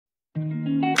Hello,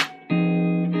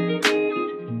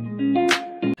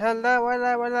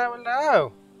 hello, hello,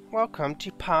 hello! Welcome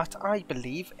to part, I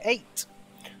believe, 8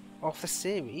 of the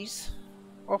series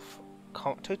of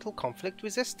Total Conflict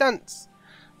Resistance.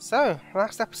 So,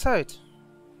 last episode,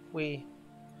 we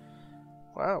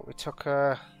took,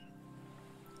 oh,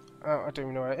 I don't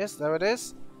even know where it is. There it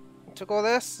is. We took all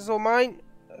this. This is all mine.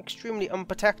 Extremely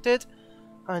unprotected.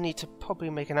 I need to probably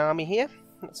make an army here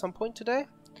at some point today.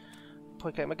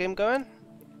 Probably get my game going.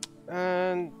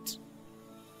 And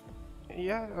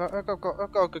yeah, I've got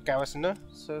a good garrison there,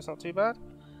 so it's not too bad.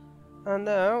 And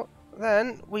now,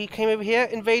 then, we came over here,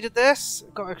 invaded this,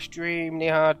 got extremely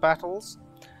hard battles,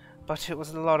 but it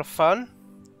was a lot of fun,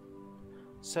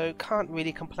 so can't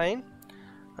really complain.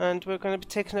 And we're going to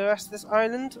be taking the rest of this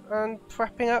island and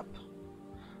prepping up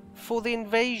for the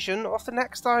invasion of the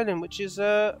next island, which is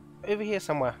over here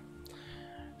somewhere.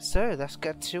 So, let's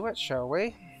get to it, shall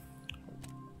we?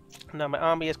 Now, my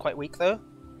army is quite weak, though.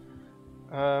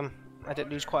 I did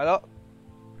lose quite a lot,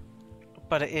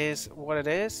 but it is what it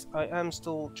is. I am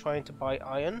still trying to buy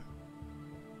iron,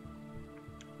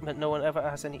 but no one ever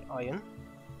has any iron.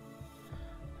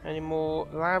 Any more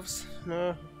lavs?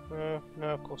 No,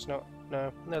 of course not.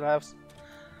 No lavs.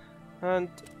 And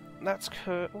that's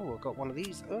oh, I got one of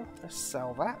these. Oh, let's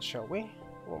sell that, shall we?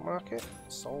 What market?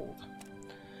 Sold.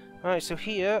 Alright, so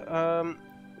here,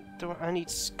 I need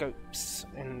scopes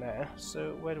in there.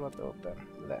 So where do I build them?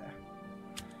 There.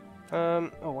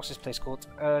 Oh, what's this place called?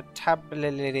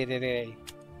 Tablere.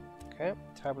 Okay,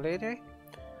 Tablere.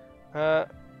 There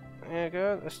you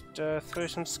go. Let's throw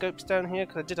some scopes down here,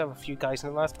 because I did have a few guys in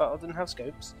the last battle that didn't have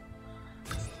scopes.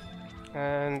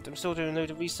 And I'm still doing a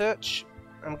load of research.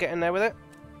 I'm getting there with it.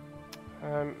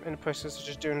 In the process of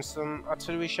just doing some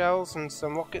artillery shells and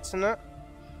some rockets and that,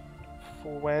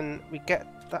 for when we get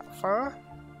that far.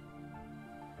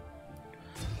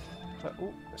 But,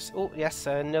 oh yes,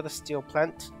 another steel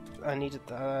plant. I needed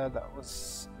that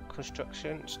was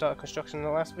construction. Started construction in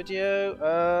the last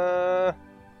video.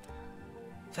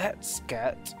 Let's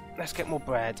get more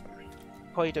bread.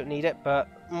 Probably don't need it, but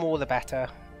more the better.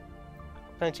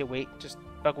 Plenty of wheat, just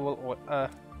buggerwool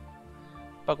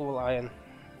iron.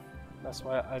 That's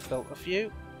why I built a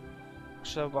few.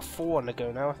 Should have got 4 on the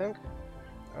go now, I think.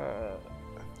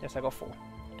 Yes, I got 4.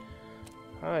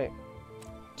 Alright,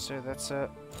 so that's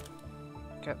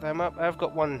get them up. I've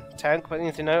got 1 tank, but you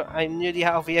need to know I'm nearly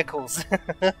out of vehicles.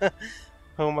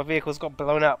 Oh, my vehicles got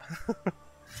blown up.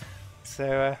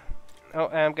 So, oh,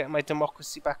 I'm getting my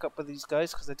democracy back up with these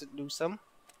guys because I did lose some.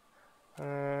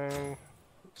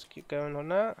 Let's keep going on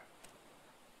that.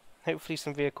 Hopefully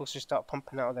some vehicles should start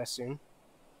pumping out of there soon.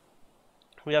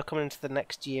 We are coming into the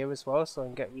next year as well, so I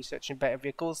can get researching better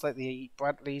vehicles like the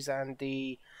Bradleys and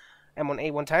the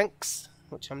M1A1 tanks,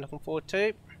 which I'm looking forward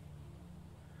to.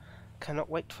 Cannot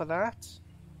wait for that.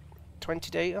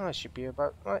 20 days. Oh, I should be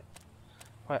about right.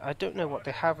 Right, I don't know what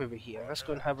they have over here. Let's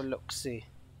go and have a look. See.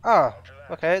 Ah,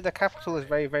 okay. The capital is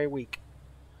very, very weak.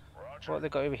 What have they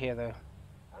got over here, though?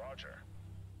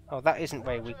 Oh, that isn't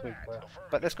very weak,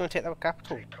 but let's go and take that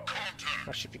capital.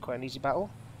 That should be quite an easy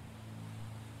battle.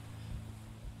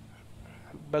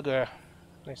 Bugger.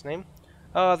 Nice name.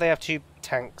 Oh, they have 2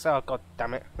 tanks. Oh, god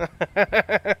damn it.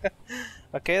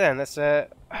 Okay, then let's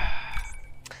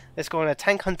go on a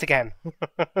tank hunt again.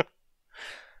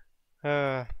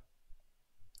 I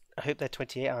hope their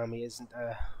 28 army isn't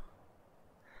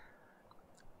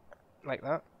like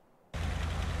that.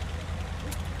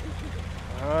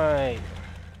 Alright.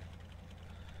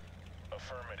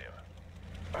 Affirmative.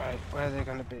 Alright, where are they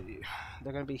going to be?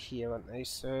 They're going to be here, aren't they?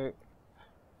 So,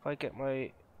 if I get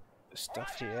my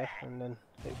stuff here, and then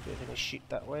hopefully they're going to shoot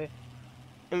that way.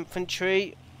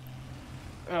 Infantry.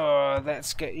 Oh,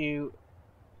 let's get you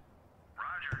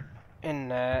in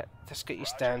there. Let's get you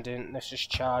standing. Let's just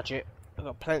charge it. I've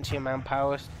got plenty of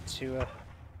manpower to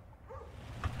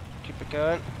keep it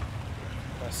going.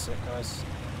 That's it, guys.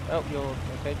 Oh, you're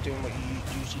okay, doing what you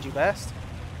usually do best.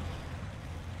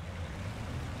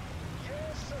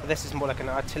 But this is more like an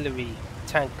artillery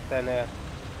tank than an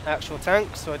actual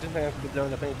tank, so I don't think I could be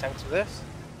blowing up any tanks with this.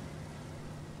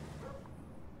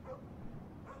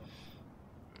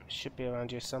 Should be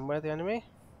around here somewhere, the enemy.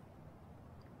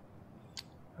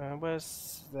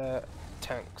 Where's the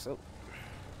tanks?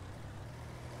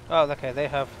 Oh, okay, they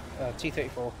have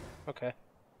T-34. Okay.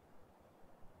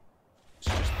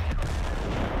 So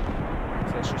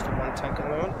it's just the 1 tank at the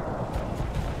moment.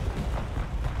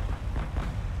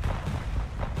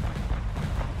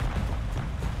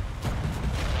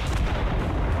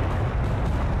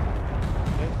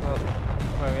 Okay, well,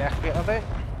 very accurate, are they?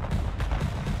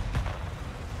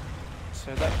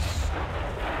 So that's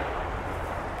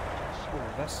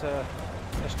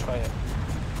Let's try it.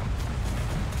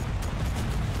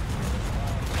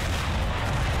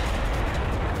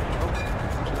 Oh,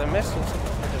 did I miss or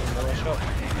something? I didn't know I shot.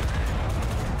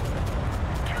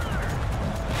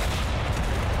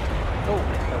 Oh,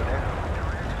 there we go.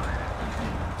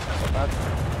 That's not bad.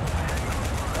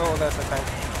 Oh, there's the tank.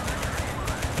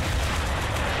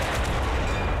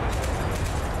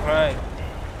 Right.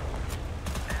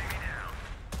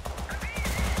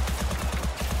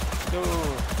 Go.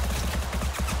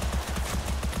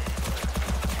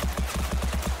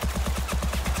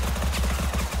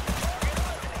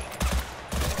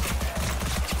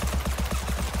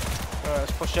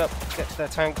 Let's push up, get to their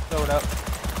tank, blow it up.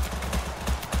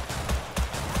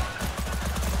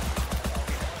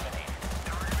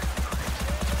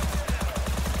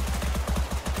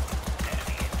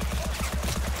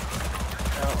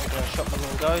 Now I'm going to shot them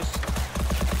in, guys.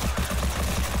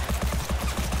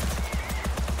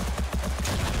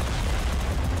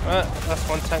 Right, that's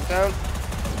one tank down.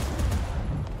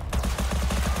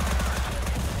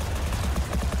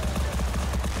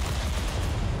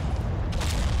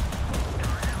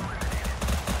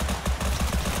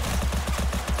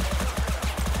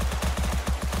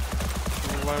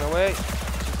 Run away.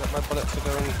 Seems like my bullets are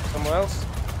going somewhere else.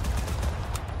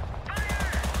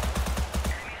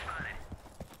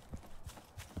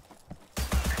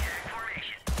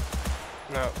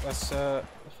 Now let's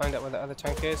find out where the other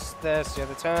tank is. There's the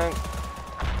other tank.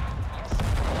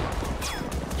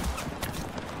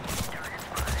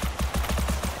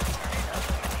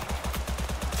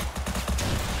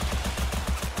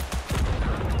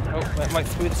 Oh, that might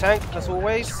through the tank as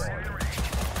always.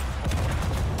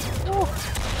 Woo.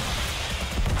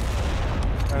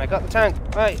 And I got the tank.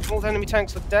 Right, all the enemy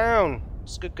tanks are down.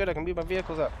 It's good, I can move my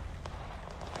vehicles up.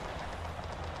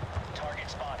 Target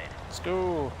spotted. Let's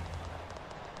go.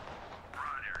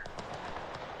 Roger.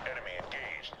 Enemy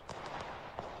engaged.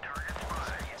 Target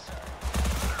spotted. Yes, sir.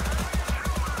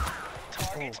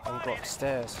 Oh, I'll go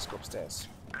upstairs. Let's go upstairs.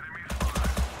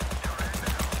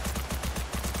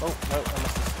 Oh, no, I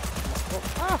must have... Oh,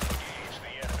 ah!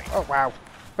 Oh, wow.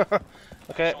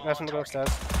 Okay, let's go upstairs.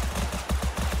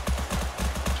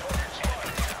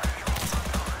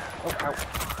 Oh, ow.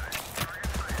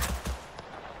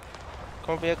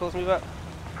 Come on, vehicles, move up.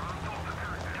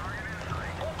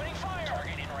 Opening fire.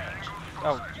 Target in range.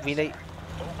 Oh, really?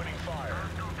 Opening fire.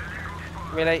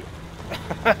 Really?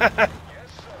 Yes, sir.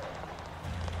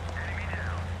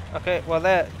 Okay, well,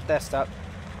 they're stuck.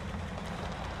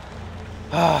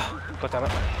 Ah, god damn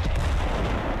it.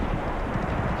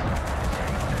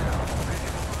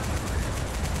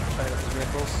 Try to get these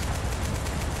vehicles.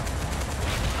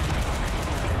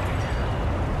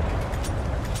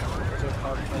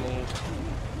 Any...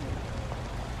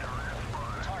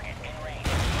 Target in range.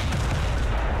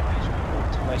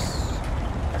 Nice.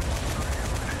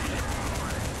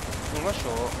 I'm not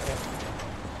sure if I can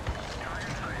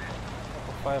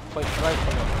fire point blank on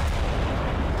it.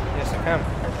 Yes, I can.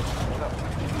 Hold up.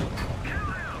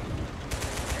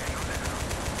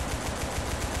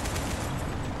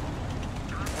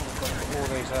 Got all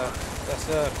these, that's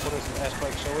according to the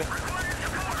airstrike, shall we?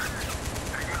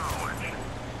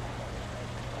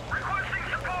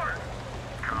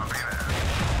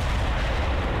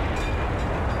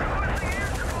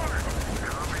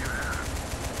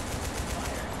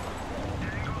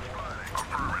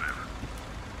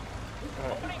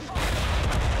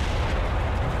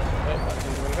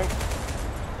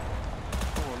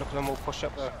 Them all push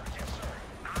up there.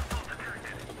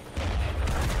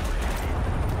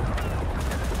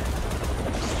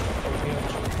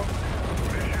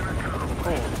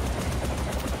 Cool.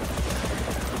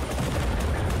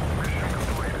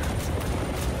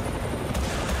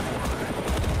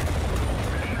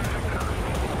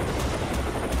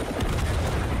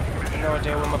 No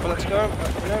idea where my bullets go.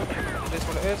 No, it is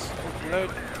what it is.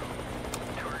 Load.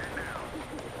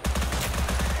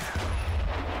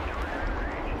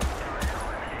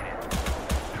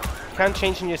 You can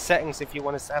change in your settings if you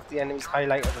want to have the enemies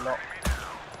highlighted or not.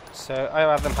 So I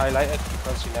have them highlighted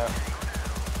because, you know,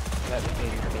 that would be a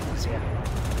little bit easier.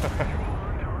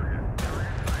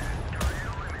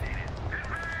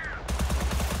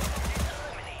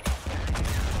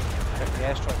 The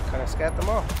airstrike kind of scared them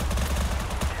off.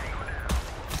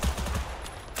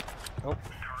 Oh.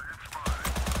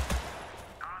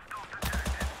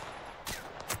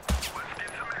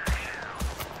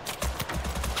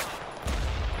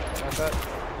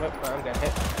 Nope, I'm getting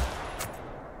hit.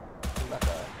 That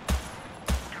guy.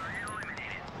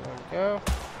 There we go.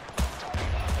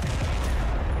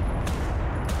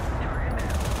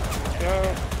 There we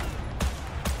go.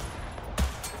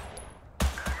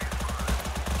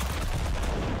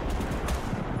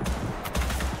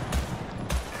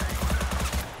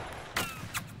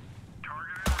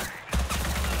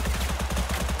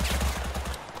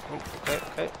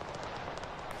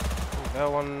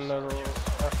 go on the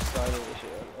left side over here,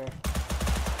 aren't they?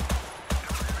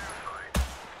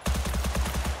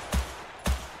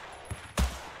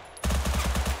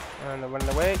 And they're running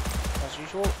away, as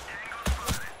usual.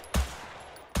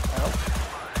 Ow.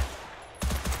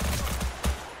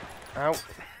 Ow.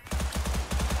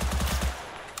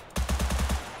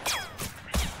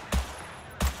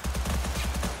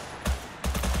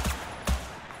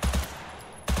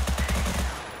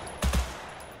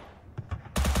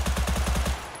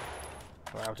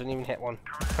 Wow, didn't even hit one.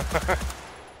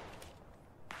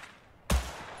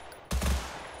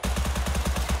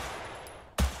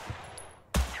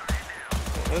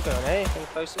 You're going, eh? Getting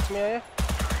closer to me, are you?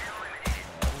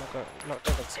 I'm not going.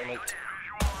 Don't think so, mate.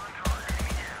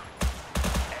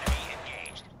 Enemy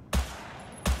engaged.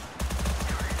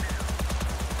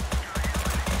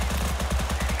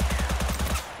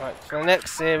 Right, for the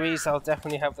next series, I'll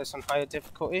definitely have this on higher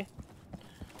difficulty.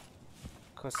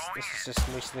 Because this is just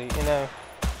mostly, you know,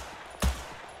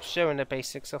 showing the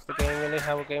basics of the game, really,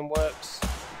 how a game works.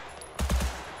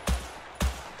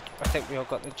 I think we all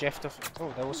got the gist of.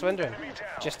 Oh, they're all surrendering.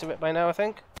 Gist of it by now, I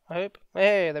think. I hope.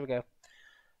 Hey, there we go.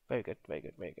 Very good, very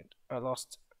good, very good. I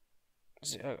lost.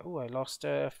 Oh, I lost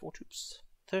 4 troops.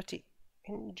 30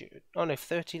 injured. Oh no,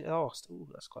 30 lost. Oh,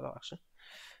 that's quite a lot actually.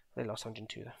 They lost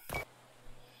 102 there.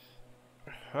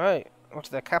 Right, what do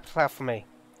the capital have for me?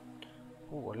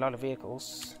 Oh, a lot of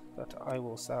vehicles that I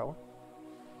will sell.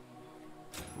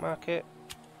 Market.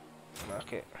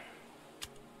 Market.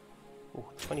 Oh,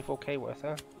 24k worth,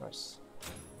 huh? Nice.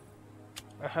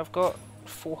 I have got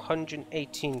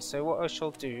 418, so what I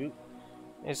shall do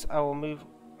is I will move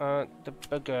the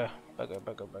bugger.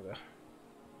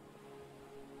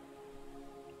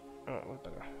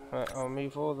 Right, I'll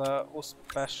move all that, all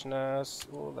Spashnas,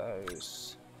 all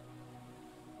those.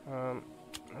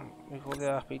 Move all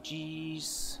the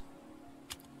RPGs,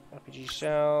 RPG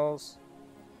shells,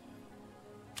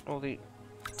 all the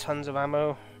tons of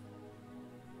ammo.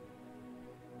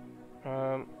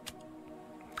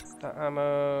 That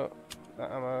ammo.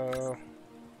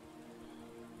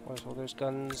 Where's all those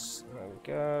guns? There we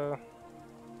go.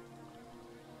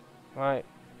 Right,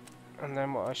 and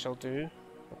then what I shall do.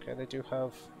 Okay, they do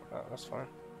have. Oh, that's fine.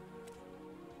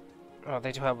 Oh,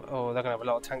 they do have. Oh, they're gonna have a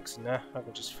lot of tanks in there. I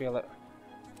can just feel it.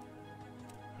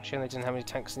 Shame they didn't have any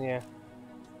tanks in here.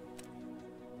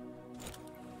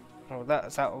 Oh,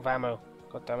 that's out of ammo.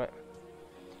 God damn it.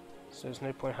 So there's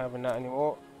no point having that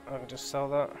anymore. I can just sell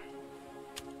that.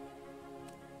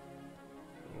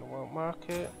 In the world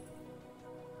market.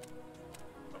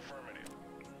 Affirmative.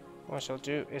 What I shall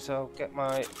do is I'll get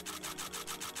my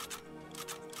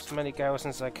as many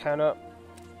garrisons as I can up.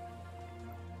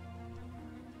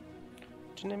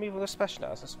 Didn't I move all the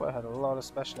Spashnas? I swear I had a lot of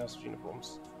Spashnas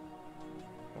uniforms.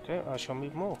 Okay, I shall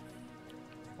move more.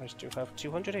 I still have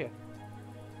 200 here.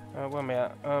 Where am I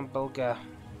at? Bulgar.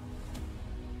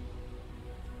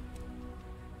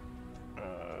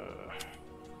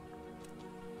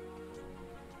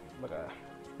 Bulgar.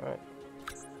 Right.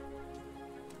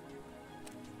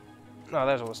 No,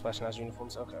 there's all the Spashnas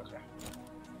uniforms. Okay, okay.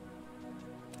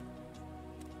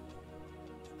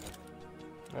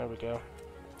 There we go.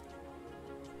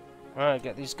 Alright,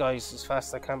 get these guys as fast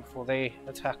as I can before they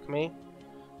attack me.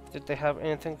 Did they have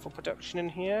anything for production in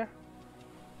here?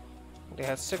 They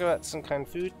had cigarettes and canned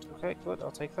food. Okay, good,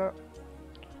 I'll take that.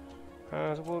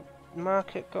 The world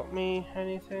market got me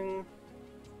anything?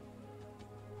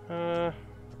 No.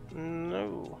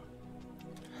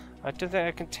 I don't think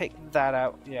I can take that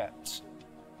out yet.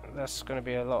 That's going to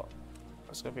be a lot.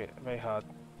 That's going to be very hard.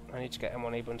 I need to get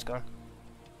M1 Abrams going.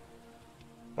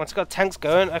 Once I've got tanks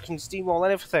going, I can steamroll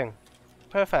everything.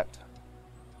 Perfect.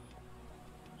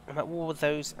 I'm at war with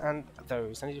those and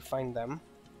those. I need to find them.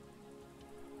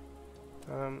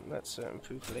 Let's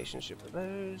improve relationship with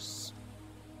those.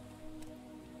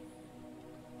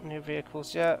 New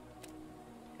vehicles yet.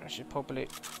 I should probably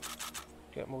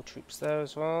get more troops there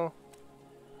as well.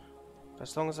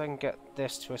 As long as I can get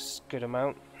this to a good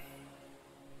amount,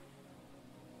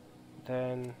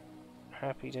 then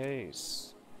happy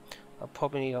days. I'll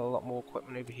probably need a lot more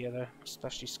equipment over here though,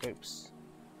 especially scopes.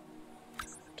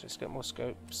 Just get more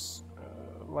scopes.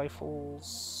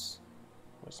 Rifles.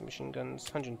 Where's the machine guns?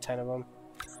 110 of them.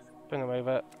 Bring them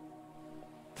over.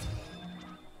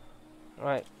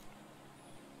 Right.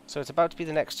 So it's about to be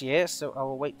the next year, so I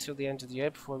will wait till the end of the year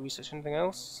before I research anything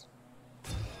else.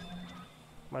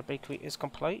 My bakery is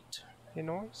complete. Very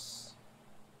nice.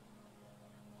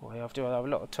 Oh, I have to have a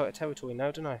lot of territory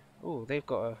now, don't I? Oh, they've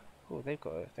got a. Oh, they've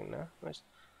got a thing now. Nice.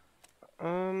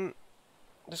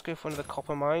 Let's go for another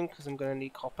copper mine because I'm going to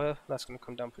need copper. That's going to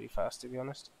come down pretty fast, to be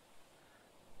honest.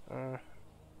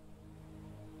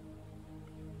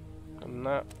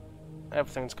 than that,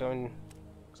 everything's going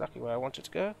exactly where I want it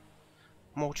to go.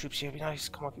 More troops here would be nice.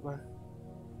 Come on, keep going.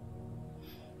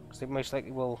 Because they most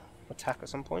likely will attack at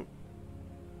some point.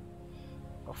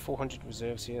 Got 400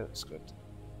 reserves here, that's good.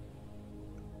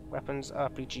 Weapons,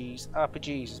 RPGs.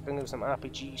 RPGs, let's bring them some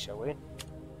RPGs, shall we?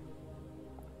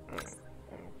 There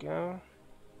we go.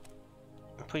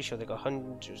 I'm pretty sure they got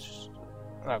hundreds.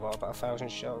 I got about 1,000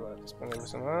 shells. Let's bring them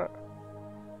some of that.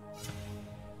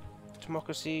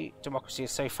 Democracy. Democracy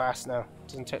is so fast now.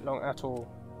 Doesn't take long at all.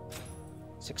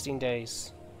 16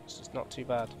 days. It's just not too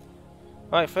bad.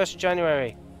 Right, 1st of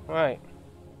January. Right.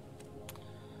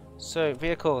 So,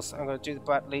 vehicles. I'm going to do the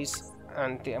Bradleys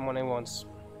and the M1A1s.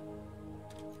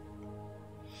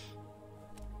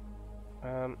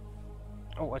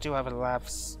 Oh, I do have a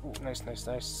Lavs. Oh, nice, nice,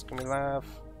 nice. Give me Lav.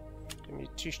 Give me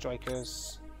 2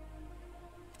 strikers.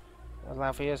 A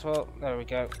Lav here as well. There we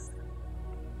go.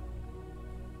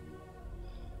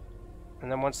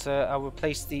 And then once I'll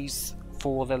replace these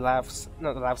for the Lavs,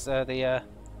 not the Lavs,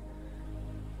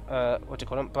 what do you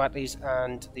call them? Bradleys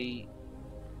and the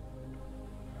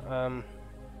oh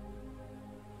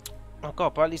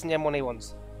god, Bradleys and the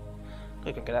M1A1s.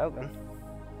 We can get out then.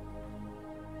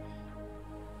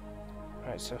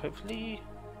 Right, so hopefully,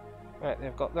 right,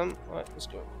 they've got them. Right, let's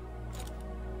go.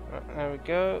 Right, there we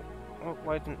go. Oh,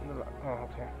 why didn't the oh,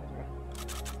 okay.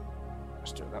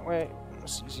 Let's do it that way.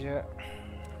 That's easier.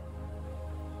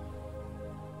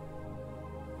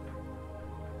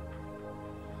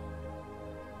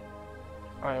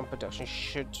 Iron production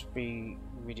should be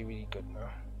really, really good now.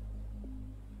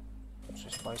 Let's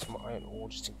just buy some iron ore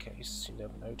just in case. You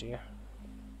never know, do you?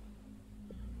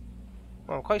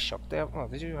 Well, I'm quite shocked. They have, oh,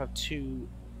 they do have 2.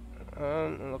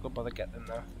 I'm not gonna bother get them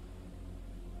now.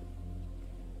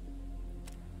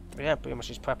 But yeah, pretty much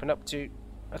just prepping up to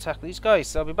attack these guys.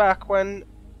 So I'll be back when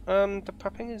the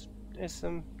prepping is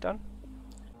done.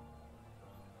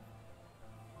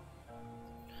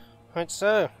 Right,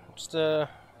 so just a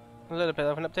little bit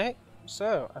of an update.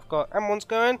 So I've got M1s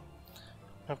going.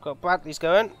 I've got Bradleys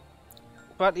going.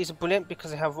 Bradleys are brilliant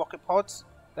because they have rocket pods.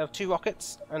 They have 2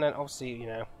 rockets, and then obviously, you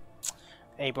know,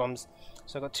 Abrams.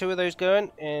 So I've got 2 of those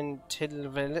going in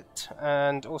Tilvillet,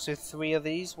 and also 3 of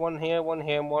these. 1 here,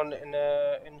 and 1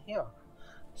 in here.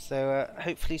 So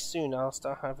hopefully soon I'll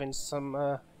start having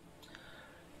some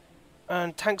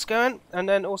tanks going. And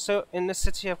then also in the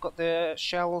city I've got the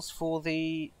shells for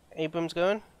the Abrams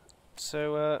going.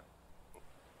 So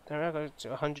there I got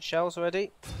 100 shells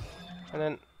already. And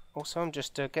then also I'm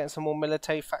just getting some more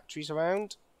military factories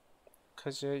around,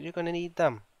 because you're going to need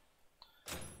them.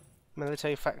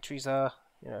 Military factories are,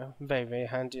 you know, very, very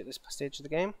handy at this stage of the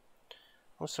game.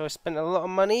 Also, I spent a lot of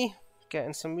money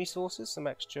getting some resources, some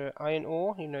extra iron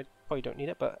ore. You know, probably don't need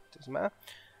it, but it doesn't matter.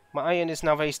 My iron is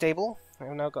now very stable.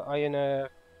 I've now got iron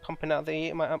pumping out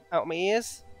of my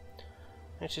ears,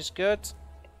 which is good.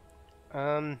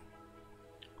 I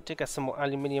did get some more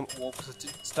aluminium ore because I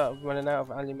did start running out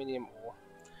of aluminium ore,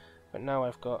 but now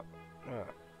I've got,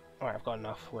 alright, I've got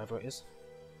enough. Whoever it is,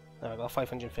 I've got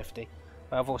 550.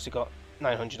 I've also got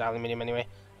 900 aluminium anyway.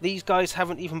 These guys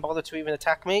haven't even bothered to even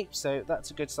attack me, so that's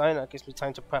a good sign. That gives me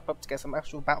time to prep up to get some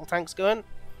actual battle tanks going.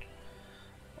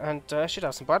 And I should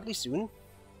have some Bradley soon.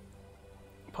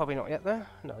 Probably not yet though.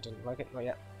 No, I didn't like it, not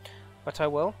yet. But I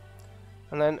will.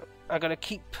 And then I'm going to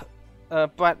keep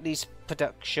Bradley's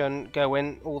production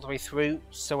going all the way through,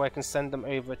 so I can send them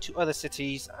over to other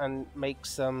cities and make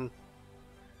some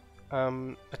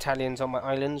battalions on my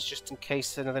islands, just in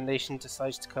case another nation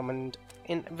decides to come and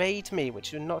invade me,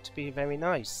 which would not be very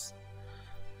nice.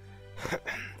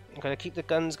 I'm going to keep the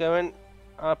guns going.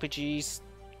 RPGs,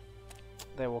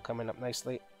 they're all coming up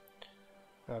nicely.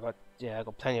 I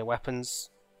got plenty of weapons.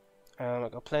 I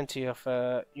got plenty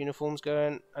of uniforms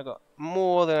going. I got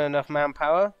more than enough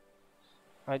manpower.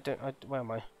 Where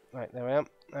am I? Right, there I am.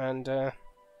 And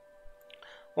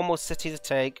one more city to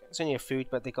take. It's only a food,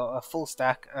 but they got a full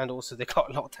stack, and also they got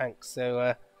a lot of tanks.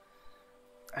 So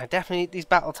I definitely need these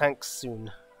battle tanks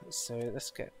soon. So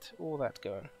let's get all that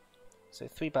going. So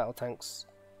 3 battle tanks,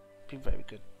 be very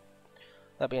good.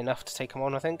 That'll be enough to take them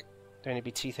on, I think. They'll only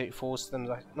be T-34s, so they're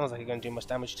not like they're going to do much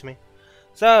damage to me.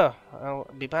 So I'll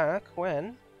be back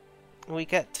when we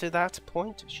get to that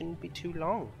point. It shouldn't be too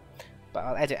long, but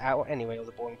I'll edit out anyway all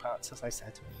the boring parts, as I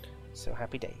said. So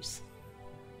happy days.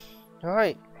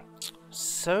 Alright,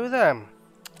 so then,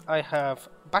 I have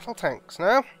battle tanks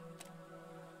now.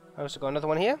 I also got another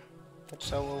one here,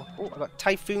 which I will... Oh, I got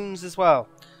Typhoons as well.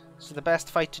 So the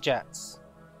best fighter jets.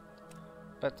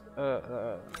 But,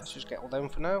 let's just get all them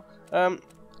for now.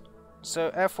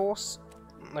 So Air Force,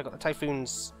 I got the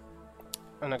Typhoons,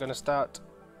 and I'm going to start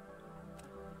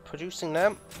producing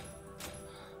them.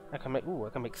 I can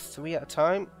make 3 at a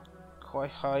time.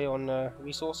 Quite high on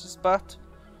resources, but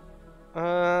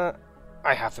I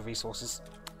have the resources.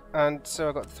 And so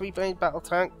I've got 3 main battle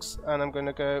tanks, and I'm going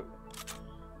to go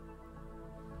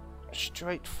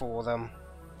straight for them.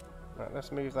 Right,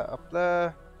 let's move that up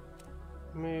there.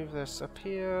 Move this up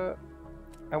here.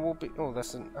 And we'll be... Oh,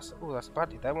 that's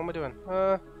badly there. What am I doing?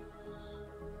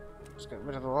 Let's get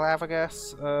rid of the lava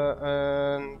gas.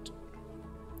 And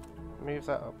move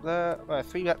that up there. Right,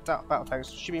 3 battle tanks.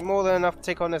 Should be more than enough to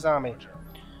take on this army.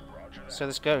 So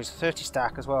this goes. 30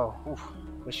 stack as well. Oof,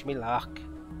 wish me luck.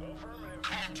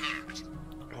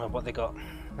 Well, what they got?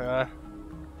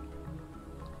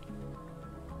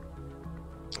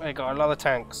 They got a lot of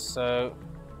tanks. So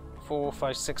 4,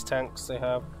 5, 6 tanks. They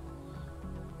have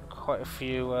quite a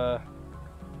few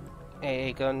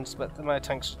AA guns, but my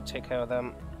tanks should take care of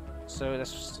them. So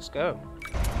let's just go.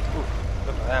 Ooh,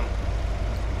 look at them.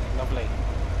 Lovely.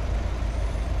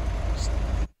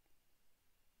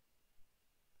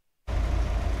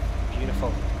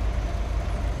 Beautiful.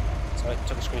 Sorry,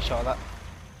 took a screenshot of that.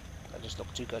 That just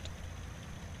looked too good.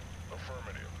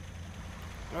 Affirmative.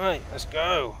 Right, let's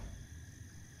go.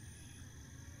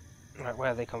 Right,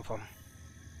 where do they come from?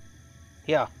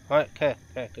 Here. Right, okay,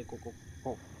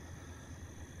 cool.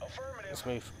 Affirmative. Let's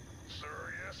move. Sir,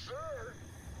 yes, sir.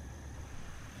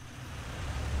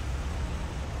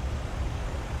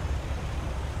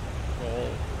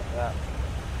 Right, look at that.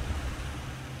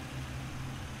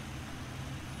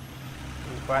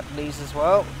 And Bradley's as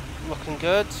well. Looking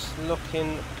good.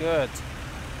 Looking good.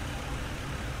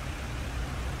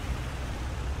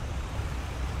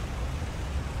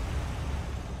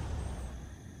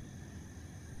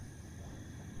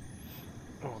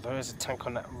 Oh, there is a tank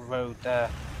on that road there.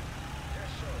 Yes,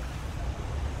 sir.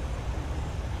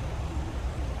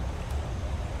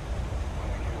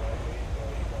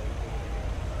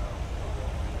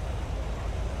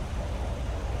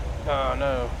 Oh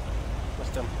no.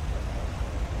 Missed him.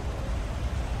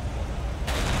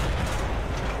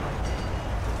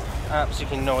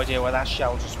 Absolutely no idea where that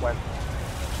shell just went.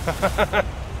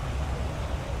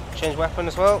 Change weapon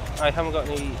as well. I haven't got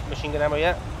any machine gun ammo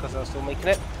yet because I'm still making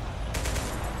it.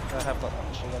 I have got that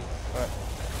machine gun. Right.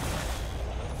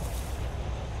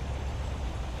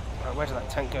 Right, where did that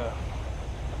tank go?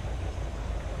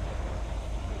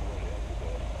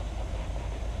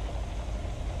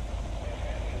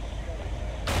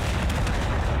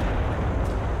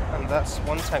 And that's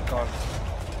one tank gone.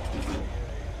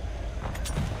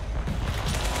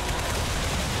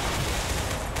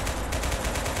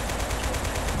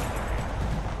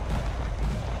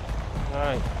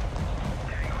 Right.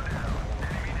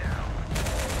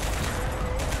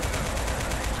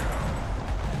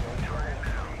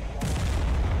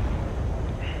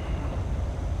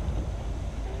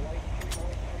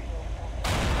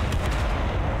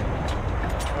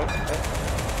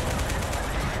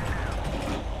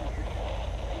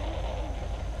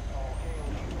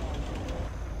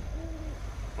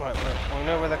 Right, we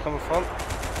know where they're coming from.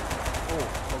 Oh,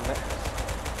 wait a minute.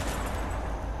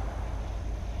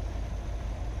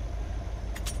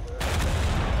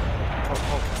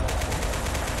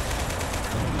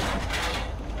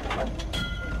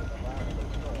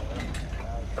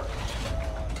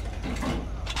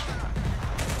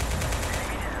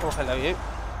 Oh, hello you.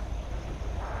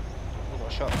 Oh, got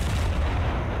a shot.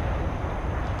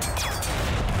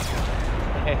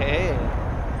 Hey, hey, hey.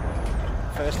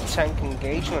 First tank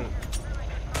engagement.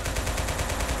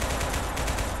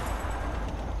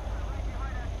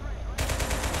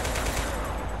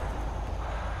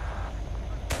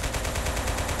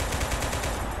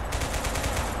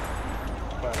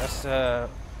 Right, let's oh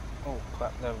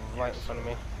crap, they're right in front of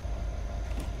me.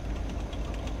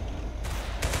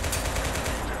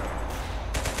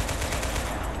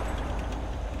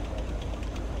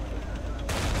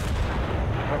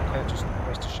 Okay, just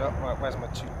waste a shot. Right, where's my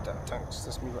 2 tanks?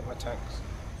 Let's move up my tanks.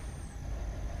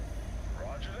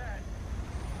 Roger that.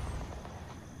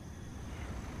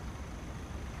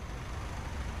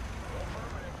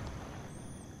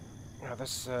 Right,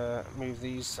 let's move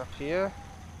these up here.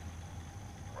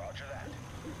 Roger that.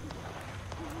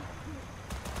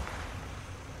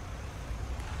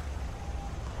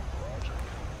 Roger.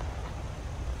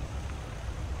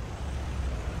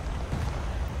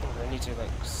 Oh, I need to like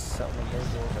settle the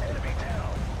loading. Enemy down.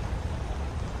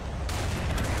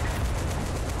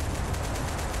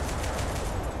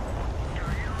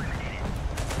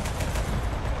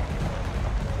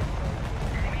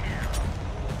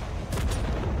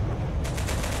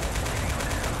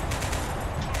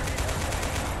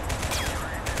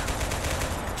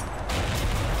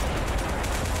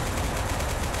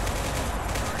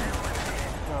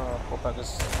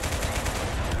 buggers.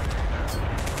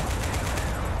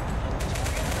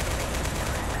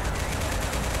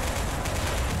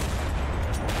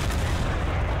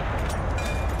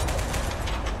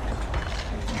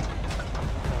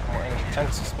 More enemy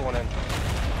tanks are spawning.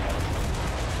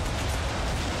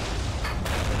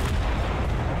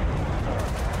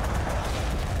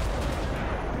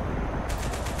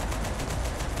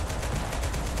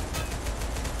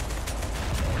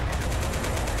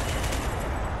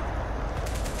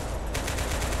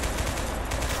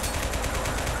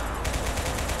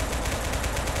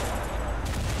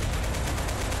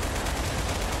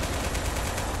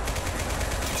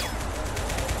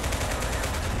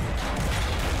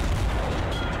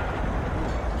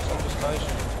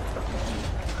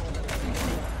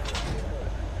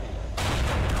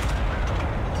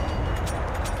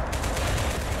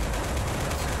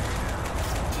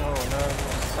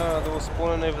 Oh, they're all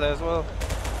spawning over there as well.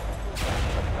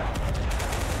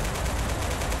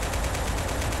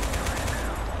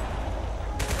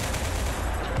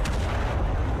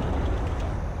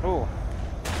 Oh.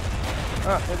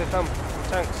 Ah, here they come. Some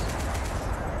tanks.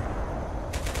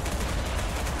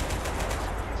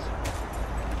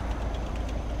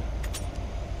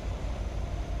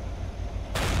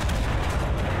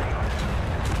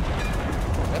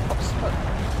 Oh, they're pop stuck.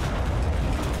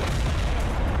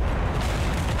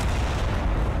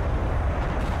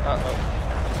 Uh-oh.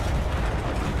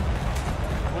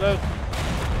 Hello.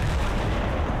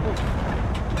 Ooh.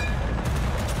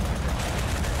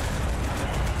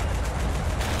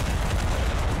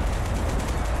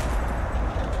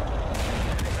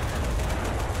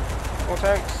 More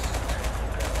tanks.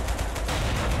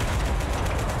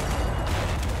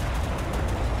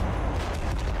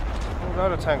 A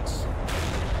load of tanks.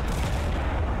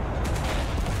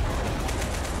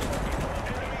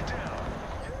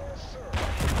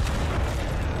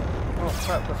 Oh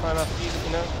crap, we're flying out of music,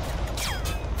 you know.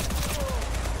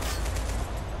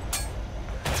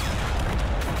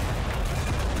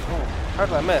 Oh, how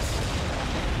did I miss?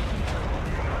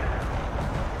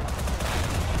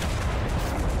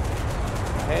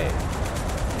 Hey.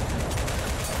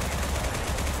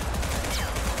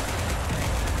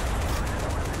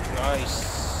 Nice.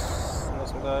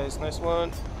 Nice one, guys. Nice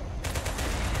one.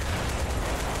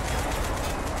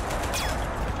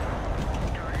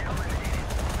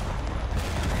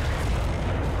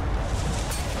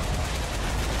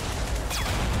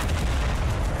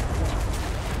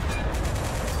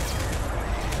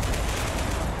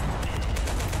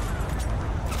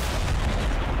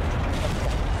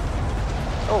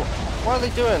 Oh, what are they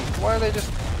doing? Why are they just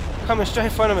coming straight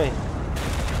in front of me?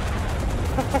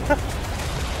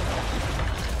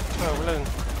 Oh, reloading.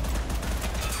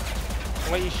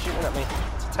 Why are you shooting at me?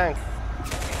 It's a tank.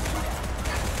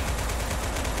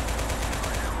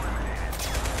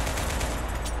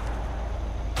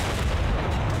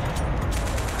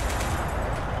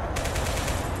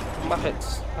 Muppets.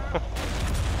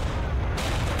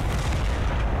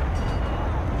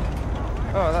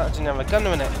 Oh, that didn't have a gun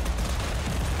in it.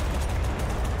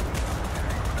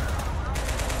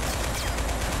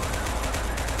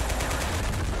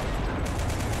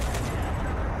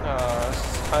 Oh, this is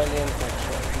highly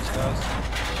unfortunate, these guys.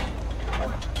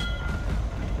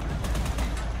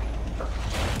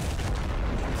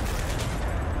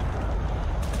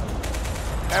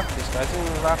 After these guys, even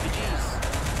with RPGs.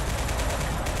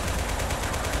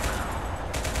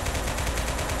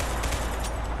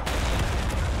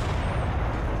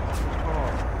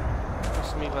 Oh,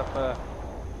 let's move up.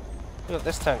 Look,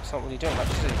 this tank's not really doing much,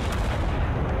 is it?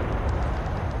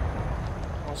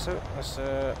 Also, let's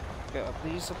get up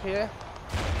these up here.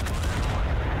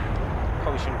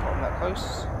 Probably shouldn't put them that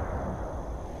close.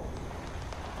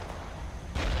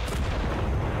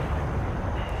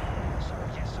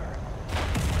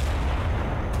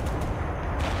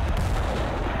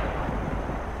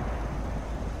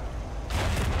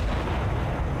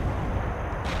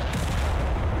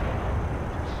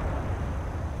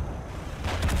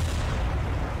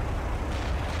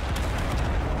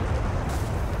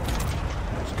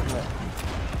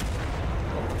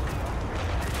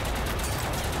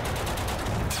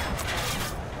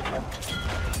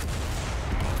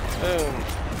 Boom.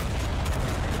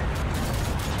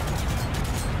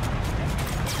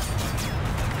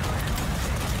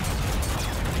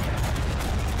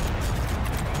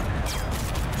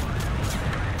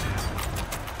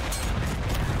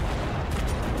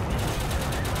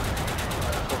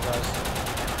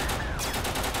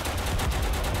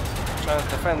 Trying to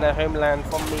defend their homeland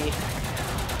from me.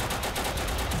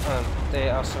 And they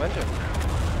are surrendering.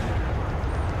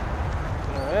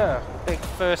 Oh yeah, big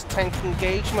first tank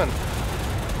engagement.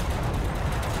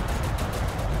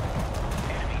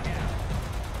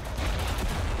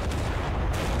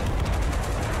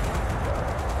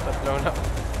 blowing up.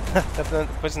 They're blowing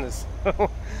up the prisoners. Roger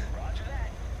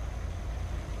that.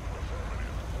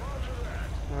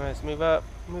 Alright, let's move up.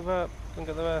 Move up. Don't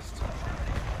get the rest.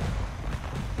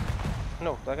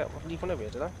 No, did I leave one over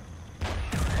here, did I?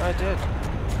 I did.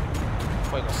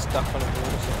 Oh, I got stuck on a wall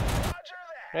or something. Roger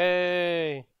that.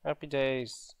 Hey! Happy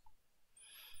days.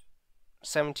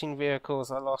 17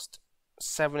 vehicles. I lost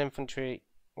 7 infantry.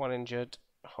 1 injured.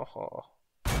 Ho.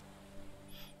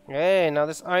 Hey, now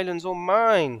this island's all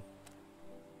mine.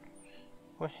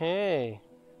 Well, hey.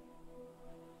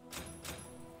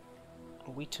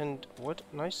 Wheat and wood.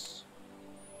 Nice.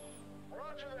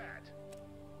 Roger that.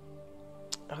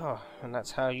 Oh, and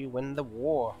that's how you win the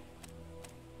war.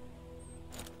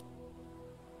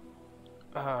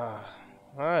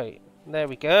 Right. There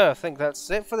we go. I think that's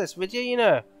it for this video, you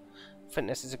know. I think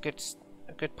this is a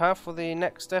good path for the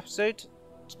next episode.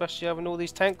 Especially having all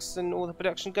these tanks and all the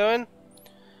production going.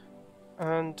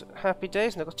 And happy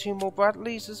days. And I've got 2 more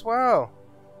Bradleys as well.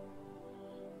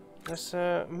 Let's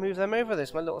move them over.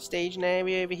 There's my little staging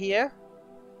area over here.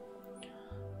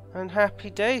 And happy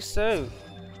days. So,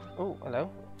 oh, hello.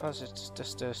 I was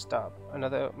just to start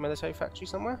another military factory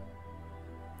somewhere.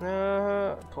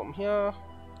 Put them here.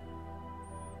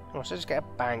 Oh, should I just get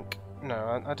a bank?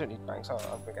 No, I don't need banks. I'm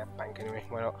gonna get a bank anyway.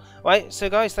 Why not? Right. So,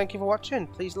 guys, thank you for watching.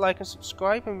 Please like and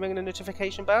subscribe and ring the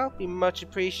notification bell. Be much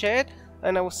appreciated.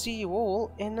 And I will see you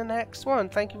all in the next one.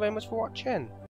 Thank you very much for watching.